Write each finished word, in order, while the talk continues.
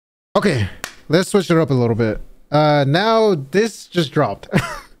Okay, let's switch it up a little bit. Now this just dropped.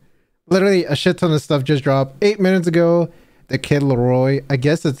 Literally a shit ton of stuff just dropped 8 minutes ago. The kid LAROI, I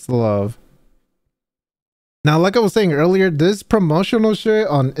guess it's love. Now, like I was saying earlier, this promotional shit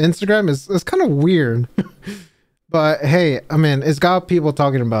on Instagram is kind of weird. But hey, I mean, it's got people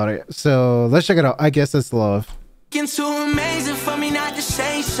talking about it. So let's check it out. I guess it's love. It's too amazing for me not to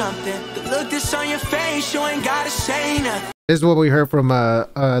say something. The look that's on your face, you ain't gotta say nothing. This is what we heard from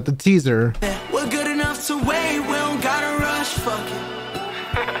the teaser. We're good enough to wait, we don't gotta rush, fuck it.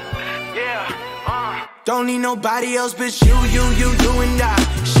 Don't need nobody else, bitch, you and I.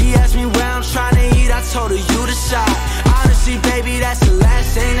 She asked me where I'm trying to eat, I told her you decide. Honestly, baby, that's the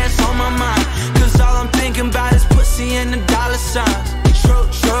last thing that's on my mind. Cause all I'm thinking about is pussy and the dollar signs. True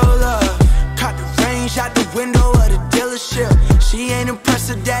love, caught the range out the window of the dealership. She ain't impressed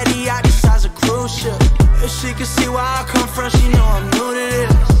her daddy out the size of cruise ship. If she could see where I come from, she know I'm new to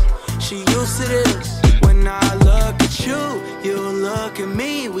this. She used to this. When I look at you, you look at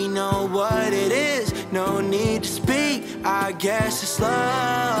me. We know what it is, no need to speak. I guess it's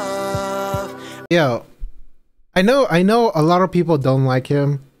love. Yo, I know a lot of people don't like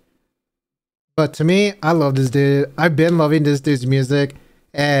him, but to me, I love this dude. I've been loving this dude's music,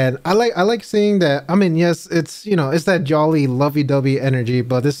 and I like seeing that. I mean, yes, it's, you know, it's that jolly lovey-dovey energy,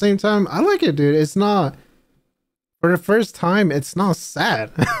 but at the same time, I like it, dude. It's not, for the first time, it's not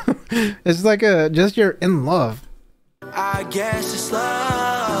sad. It's like just you're in love. I guess it's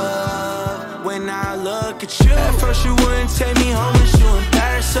love when I look at you. At first you wouldn't take me home and you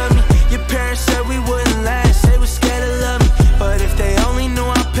embarrassed of me. Your parents said we wouldn't last, they were scared to love me. But if they only knew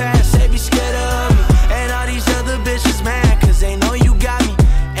our past, they'd be scared of me. And all these other bitches mad cause they know you got me.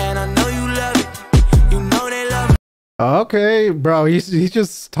 And I know you love it, you know they love me. Okay, bro, he's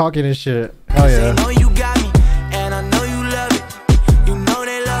just talking his shit. Oh yeah. They know you got me, and I know you love it, you know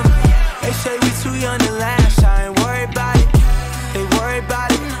they love me. They say we too young to last, I ain't worried about it. They worry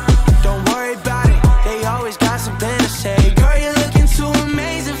about it, don't worry about it. They always got something to say. Girl, you're looking too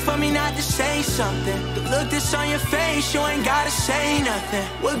amazing for me not to say something. The look that's on your face, you ain't gotta say nothing.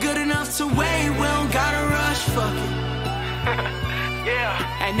 We're good enough to wait, we don't gotta rush, fuck it.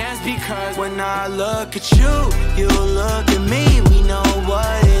 And that's because when I look at you, you look at me. We know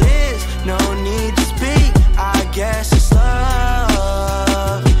what it is, no need to speak. I guess it's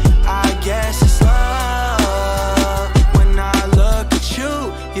love, I guess it's love. When I look at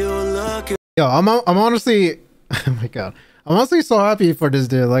you, you look at. Yo, I'm honestly, oh my god, I'm honestly so happy for this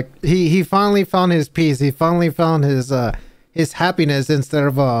dude. Like he finally found his peace. He finally found his happiness instead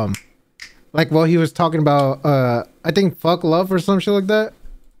of like what he was talking about. I think fuck love or some shit like that.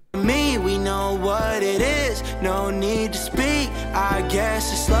 Me, we know what it is, no need to speak. I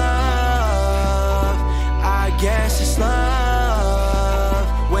guess it's love, I guess it's love.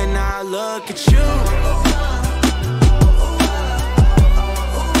 When I look at you.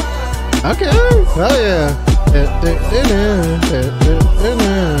 Okay, oh yeah.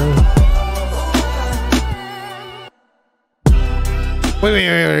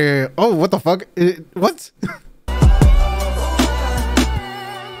 Wait. Oh, what the fuck? What?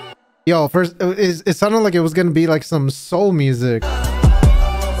 Yo, first, it sounded like it was gonna be like some soul music.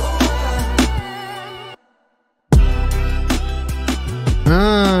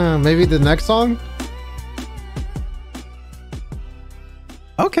 Maybe the next song?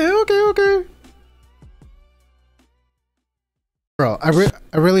 Okay. Bro, I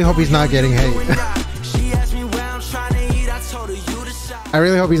really hope he's not getting hate. I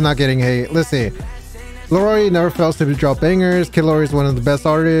really hope he's not getting hate. Let's see. LAROI never fails to drop bangers. Kid LAROI is one of the best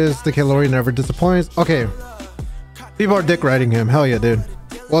artists. The Kid LAROI never disappoints. Okay. People are dick riding him. Hell yeah, dude.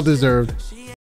 Well deserved.